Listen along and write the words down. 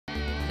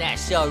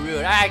That's so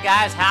rude. Alright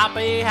guys,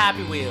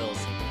 happy wheels.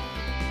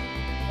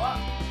 What?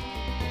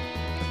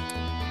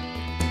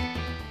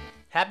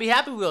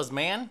 Happy wheels,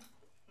 man.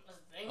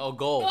 Oh,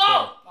 goal.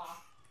 Oh!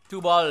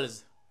 2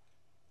 balls.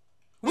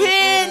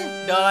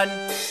 Win!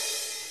 Done.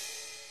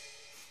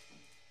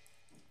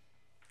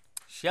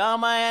 Show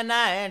me an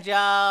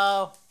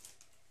angel.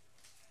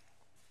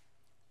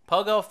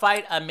 Pogo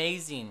fight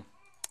amazing.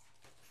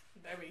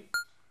 Very.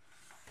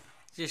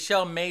 Just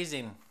show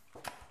amazing.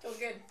 So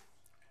good.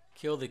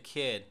 Kill the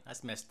kid.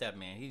 That's messed up,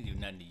 man. He didn't do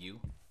nothing to you.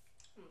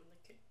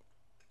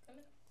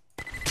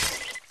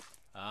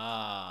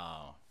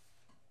 Oh.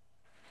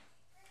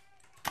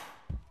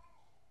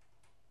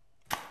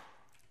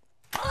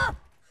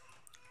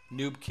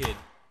 Noob kid.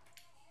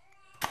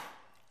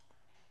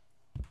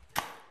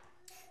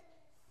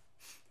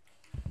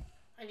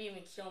 I didn't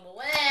even kill him.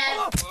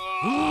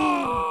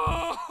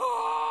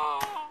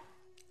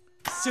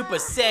 Super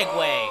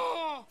segue.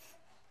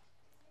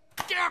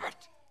 Damn it!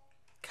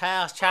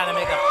 Kyle's trying to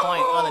make a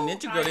point. Oh, the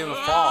ninja girl didn't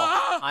even fall.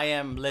 I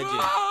am legend.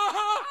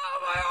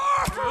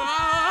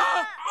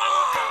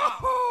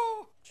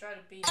 Try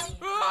to beat me.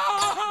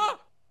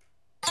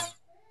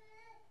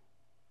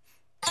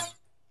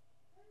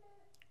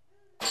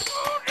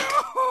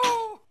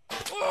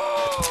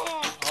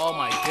 Oh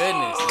my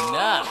goodness,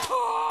 enough.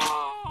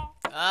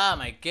 Oh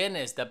my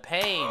goodness, the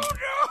pain.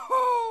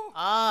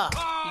 Ah,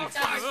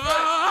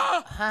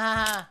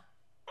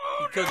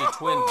 he killed your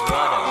twin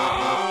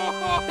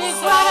brother. Big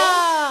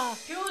brother!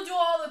 People do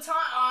all the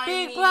time.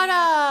 Big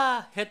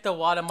brother! Hit the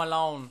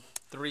watermelon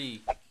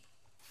 3.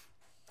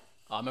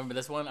 Oh, remember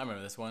this one? I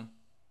remember this one.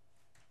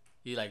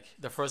 He like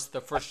the first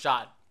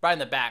shot right in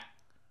the back.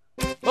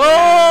 Boom!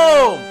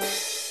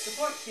 The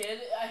poor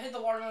kid, I hit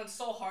the watermelon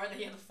so hard that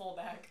he had to fall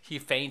back. He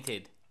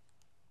fainted.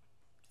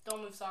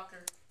 Don't move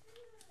soccer.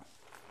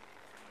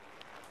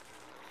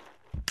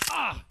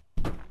 Ah!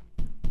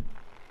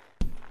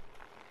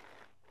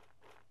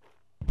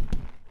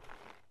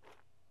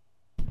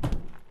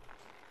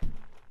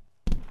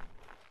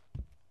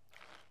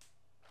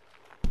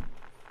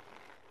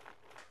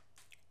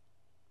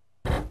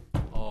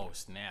 Oh,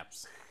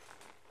 snaps.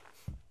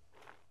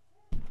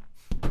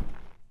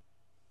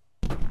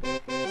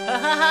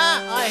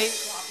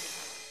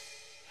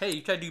 Hey,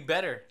 you try to do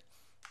better.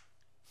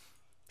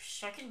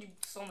 I can do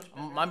so much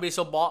better. Might be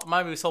so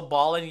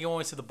balling, you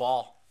only see the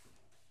ball.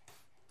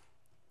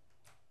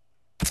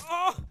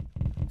 Little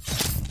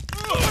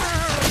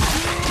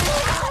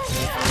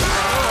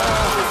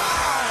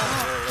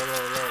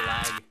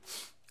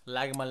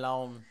lag him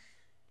alone.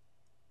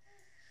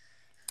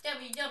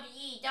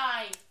 WWE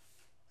dive.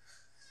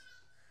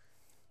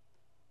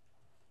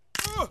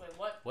 Wait,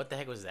 what? What the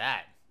heck was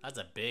that? That's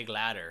a big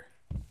ladder.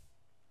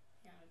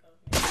 Yeah, go.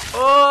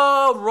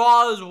 Oh,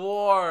 Raw's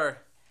War.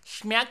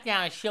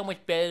 SmackDown is so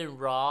much better than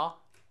Raw.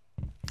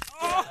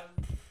 Yeah,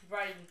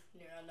 right.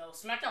 Yeah, no.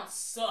 SmackDown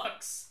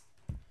sucks.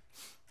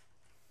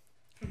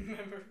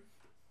 Remember?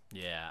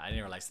 Yeah, I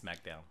never liked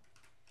SmackDown.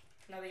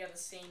 Now they got the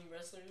same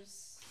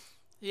wrestlers.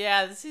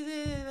 Yeah, see,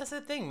 that's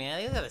the thing, man.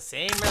 They got the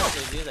same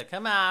wrestlers, dude. Like,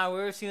 come on,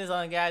 we've seen this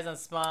on guys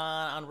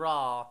on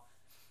Raw.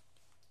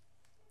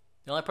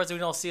 The only person we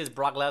don't see is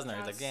Brock Lesnar.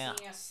 He's like, yeah.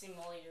 Cena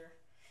Simulator.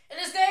 And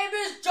his name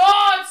is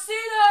John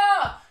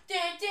Cena!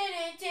 Dun, dun,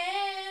 dun,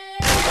 dun.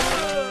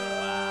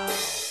 Wow.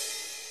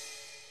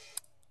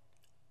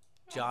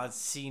 John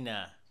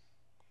Cena.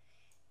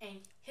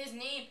 And his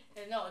name,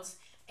 no, it's,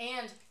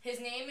 and his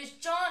name is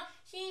John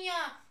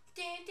Cena.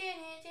 Dun, dun,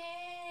 dun,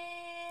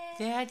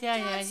 dun.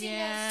 John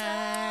Cena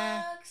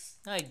sucks.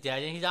 No, he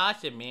doesn't. He's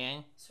awesome,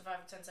 man. Survive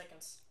in 10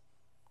 seconds.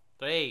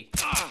 3.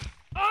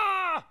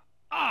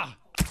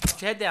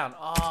 Put your head down.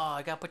 Oh,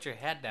 I gotta put your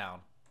head down.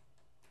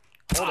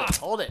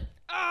 Hold it.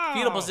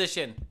 Fetal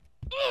position.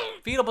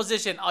 Fetal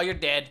position. Oh, you're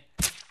dead.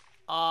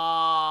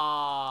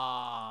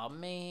 Oh,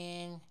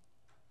 man.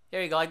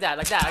 There you go, like that.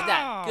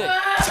 Good.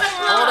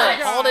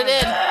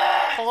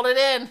 Hold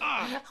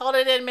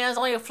it in, man. It's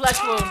only a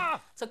flesh wound.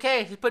 It's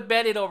okay. Just put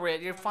Band-Aid over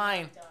it. You're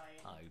fine.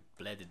 Oh, you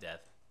bled to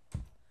death.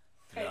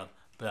 Blah,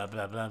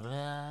 blah, blah,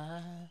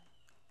 blah.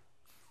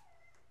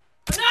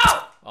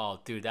 No! Oh,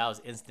 dude, that was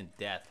instant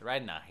death.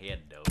 Right in the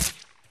head, though.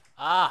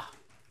 Ah.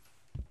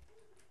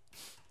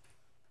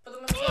 Put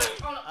them in the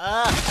oh,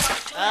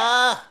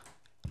 no.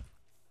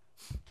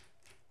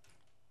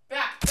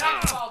 Back,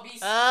 fall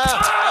beast.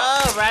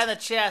 Right in the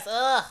chest.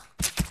 Oh,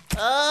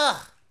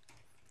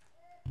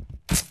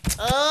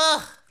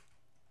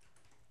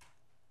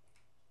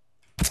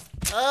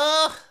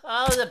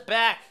 the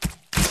back.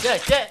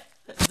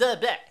 The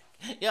back.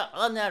 Yo,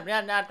 on the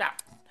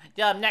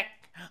your neck,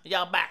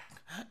 your back.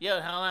 Yo,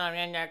 Mortal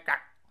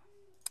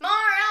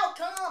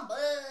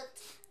Kombat.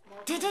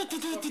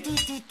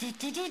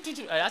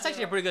 That's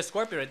actually a pretty good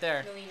scorpion right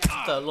there.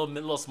 It's a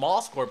little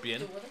small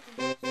scorpion.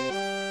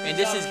 And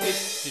this is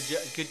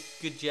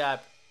good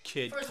job,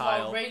 kid First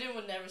Kyle. of all, Raiden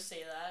would never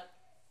say that.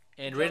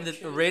 And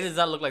Raiden does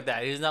not look like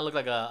that. He does not look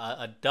like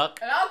a duck.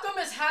 And how come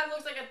his hat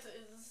looks like a...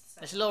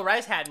 That's a little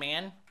rice hat,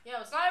 man. Yeah,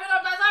 it's not even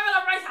a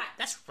rice hat.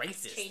 That's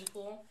racist. Cane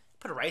pool.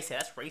 Put a rice hat.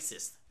 That's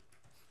racist.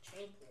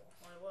 Chain pull.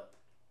 Like what?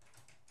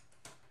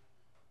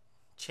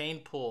 Chain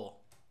pull.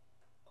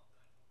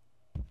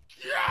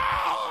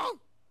 Yeah!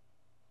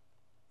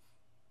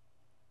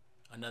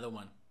 Another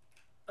one.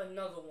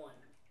 Another one.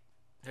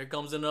 Here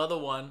comes another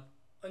one.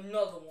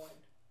 Another one.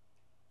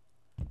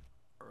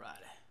 Alright.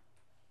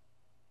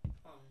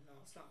 Oh no,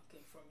 it's not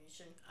good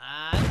formation.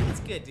 I think it's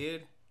good,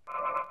 dude.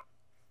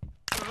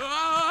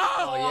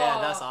 Oh yeah,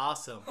 that's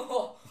awesome.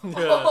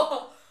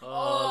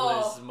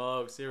 Holy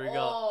smokes. Here we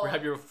go.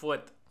 Grab your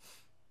foot.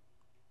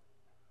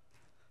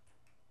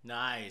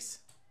 Nice.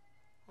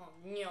 Oh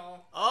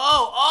no.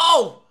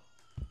 Oh,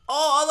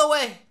 all the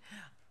way.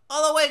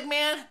 All the way,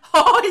 man.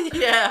 Oh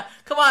yeah.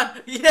 Come on.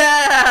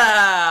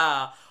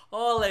 Yeah.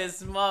 Holy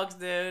smokes,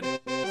 dude.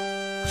 Is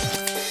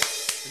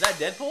that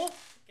Deadpool?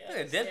 Look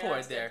at Deadpool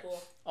right there. Deadpool.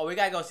 Oh, we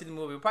gotta go see the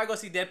movie. We'll probably go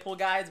see Deadpool,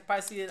 guys. We'll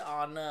probably see it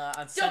on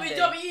Sunday.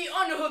 WWE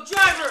Underhook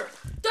Driver!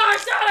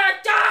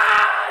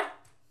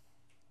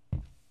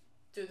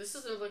 Dude, this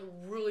is like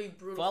really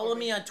brutal. Follow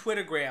me on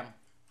Twittergram.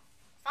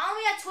 Follow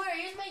me on Twitter.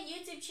 Here's my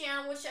YouTube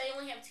channel, which I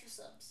only have 2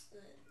 subs.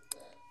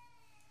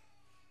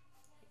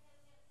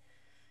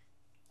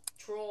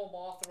 Troll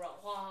ball throw.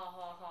 Ha ha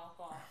ha ha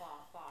ha ha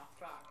ha.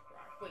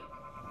 Wait,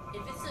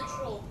 if it's a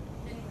troll,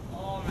 then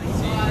oh my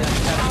god. Oh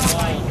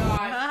my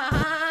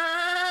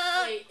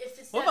god. Wait, if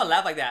it's What if I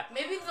laugh like that?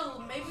 Maybe the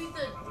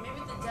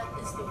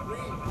death is the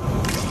win.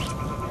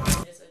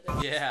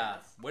 Yeah.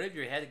 What if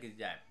your head gets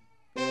that?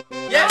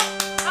 Yeah.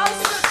 How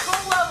is it a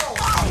troll level?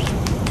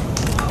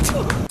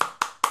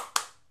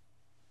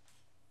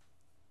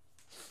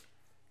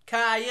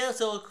 Kaya,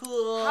 so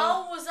cool.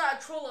 How was that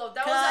a troll level?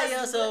 That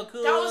Kaya, was so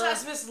cool. That was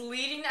as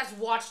misleading as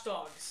Watch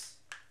Dogs.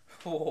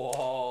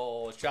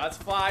 Whoa! Shots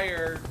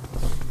fired.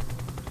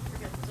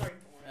 Sorry.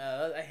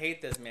 I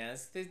hate this, man.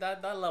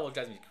 That level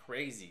drives me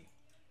crazy.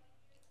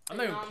 I'm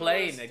not even Anomalous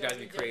playing. It drives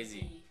me WWE.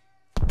 crazy.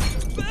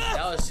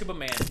 That was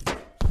Superman.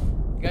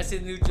 You guys see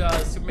the new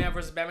Superman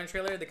vs. Batman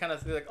trailer? They kind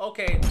of like,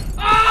 okay.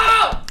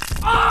 Oh!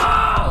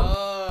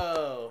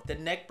 Oh! The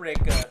neck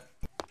breaker.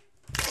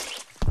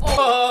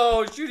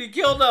 Oh! Shoot! He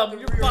killed him.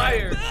 You're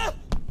fired.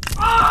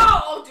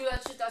 Oh, dude,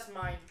 that's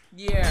mine.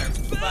 Yeah,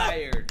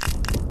 fired.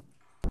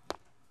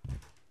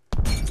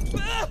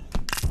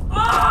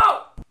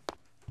 Oh!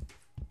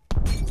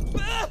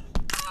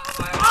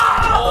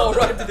 Oh,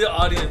 right to the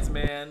audience,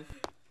 man.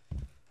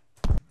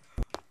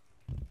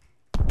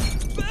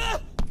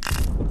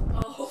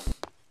 Oh.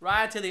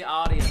 Right to the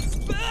audience.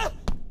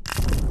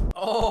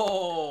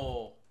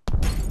 Oh.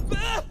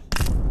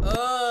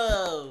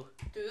 Oh.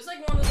 Dude, this is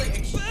like one of those like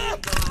extreme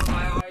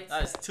highlights.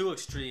 That is too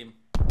extreme.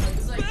 Like,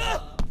 it's like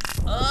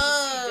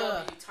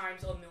ECW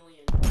times a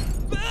million.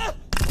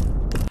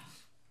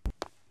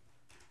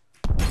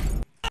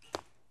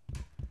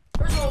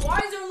 First of all, why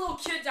is there a little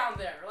kid down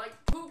there? Like,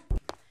 who?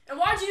 And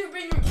why did you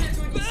bring your kid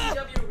to an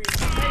ECW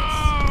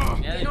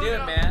arena? Yeah, they do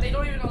it, man. They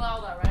don't even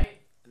allow that,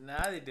 right?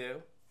 Nah, they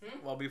do.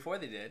 Hmm? Well, before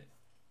they did.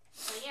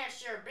 Well, yeah,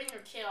 sure. Bring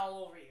your kid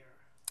all over here.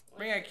 Like,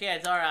 Bring our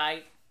kids,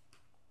 alright.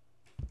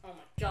 oh my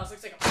god, this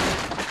looks like a...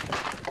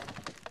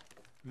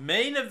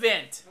 Main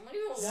event. I'm not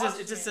even It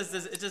watching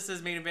just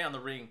says main event on the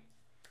ring.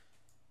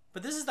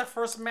 But this is the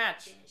first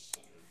match. Finish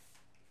him.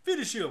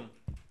 Finish him.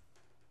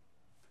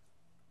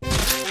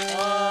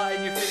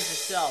 And you finish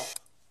yourself.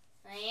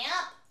 Yep.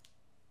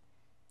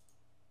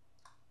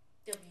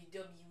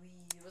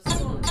 WWE. What's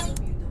called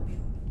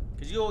WWE?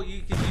 Cause you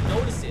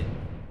notice it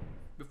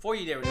before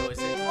you ever notice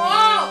it.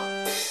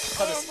 Oh! It's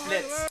called the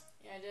splits.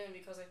 Yeah, I didn't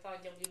because I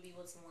thought WWE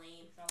was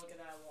lame. Now look at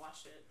that, I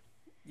watched it.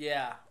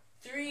 Yeah.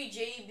 3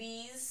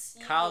 JBs.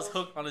 Kyle's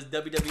hooked on his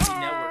WWE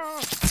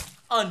network.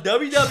 On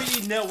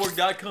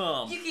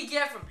WWEnetwork.com. You can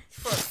get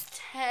for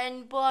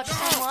 $10 a month.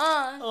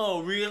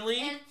 Oh,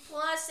 really? And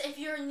plus, if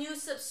you're a new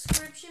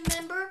subscription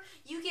member,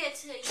 you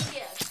get a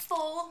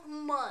full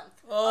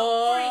month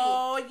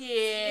Oh, of free. You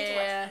get to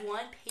yeah. watch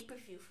one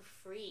pay-per-view for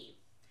free.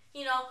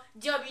 You know,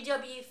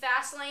 WWE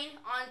Fastlane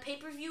on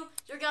pay-per-view,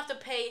 you're gonna have to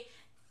pay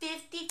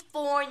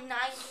 $54.99.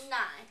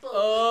 But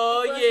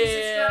Oh, if you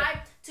yeah. subscribe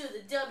to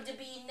the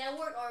WWE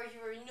Network, or if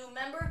you're a new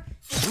member,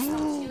 this is how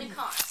much it's gonna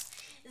cost.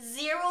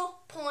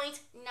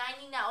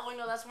 $0.99. Oh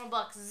no, that's $1.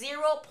 0.00.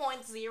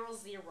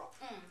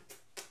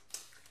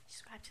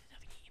 Subscribe to the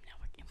WWE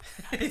Network.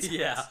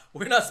 Yeah,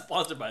 we're not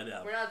sponsored by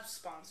them. We're not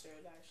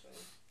sponsored, actually.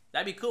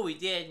 That'd be cool. We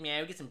did,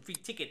 man. We get some free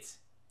tickets.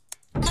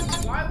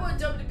 Why would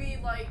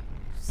WWE like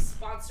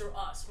sponsor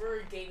us? We're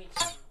a gaming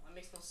channel. That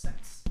makes no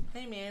sense.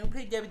 Hey, man. We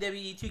play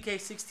WWE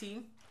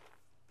 2K16.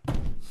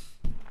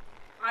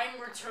 I'm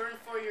returned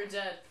for your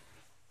dead.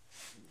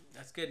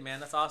 That's good, man.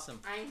 That's awesome.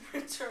 I'm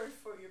returned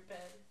for your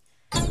bed.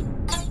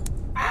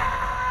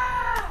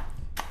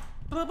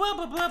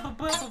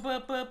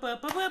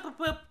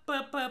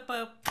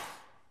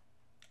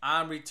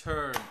 I'm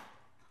returned.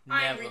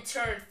 I'm Never.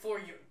 returned for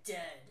your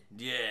dead.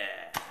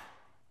 Yeah.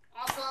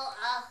 Also,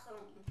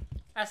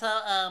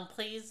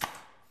 Please.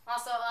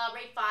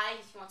 rate 5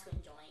 if you want to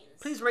enjoy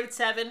this. Please rate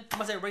 7. I'm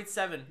gonna say rate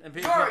 7. And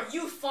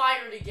You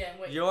fired again.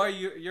 Wait.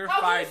 You're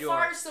How fired. can you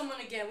fire someone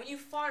again? When you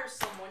fire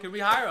someone, Can we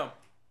hire him?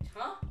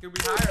 Huh? Can we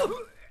hire him?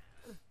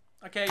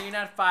 Okay, you're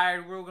not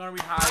fired. We're gonna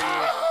rehire you.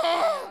 Yeah,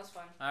 that was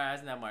fun. All right,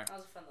 that's not more. That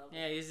was a fun level.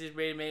 Yeah, you just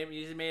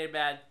made it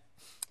bad.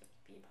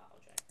 Be a pile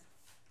driver.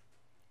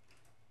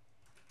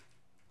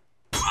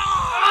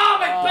 Oh,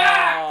 my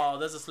back! Oh,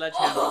 there's a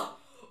sledgehammer.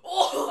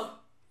 Oh.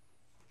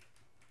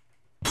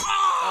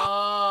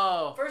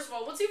 Oh. First of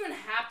all, what's even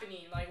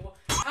happening? Like,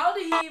 how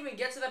did he even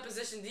get to that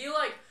position? Do you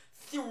like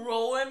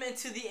throw him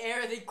into the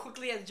air, and then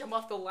quickly and jump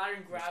off the ladder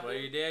and grab That's him?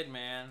 what you did,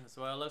 man. That's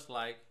what it looks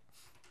like.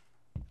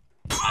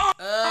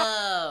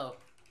 Oh.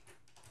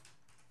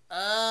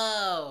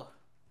 Oh.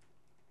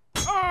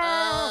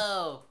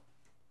 Oh.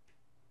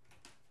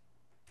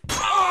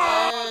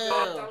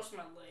 Oh, that was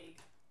my leg.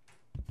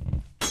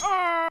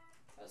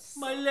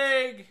 My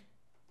leg.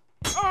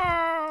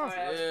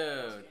 Alright,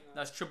 Dude,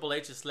 that's Triple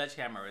H's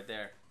sledgehammer right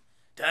there.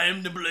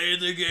 Time to play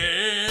the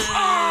game.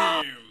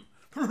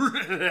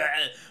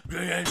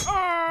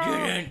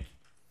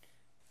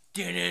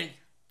 Get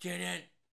in.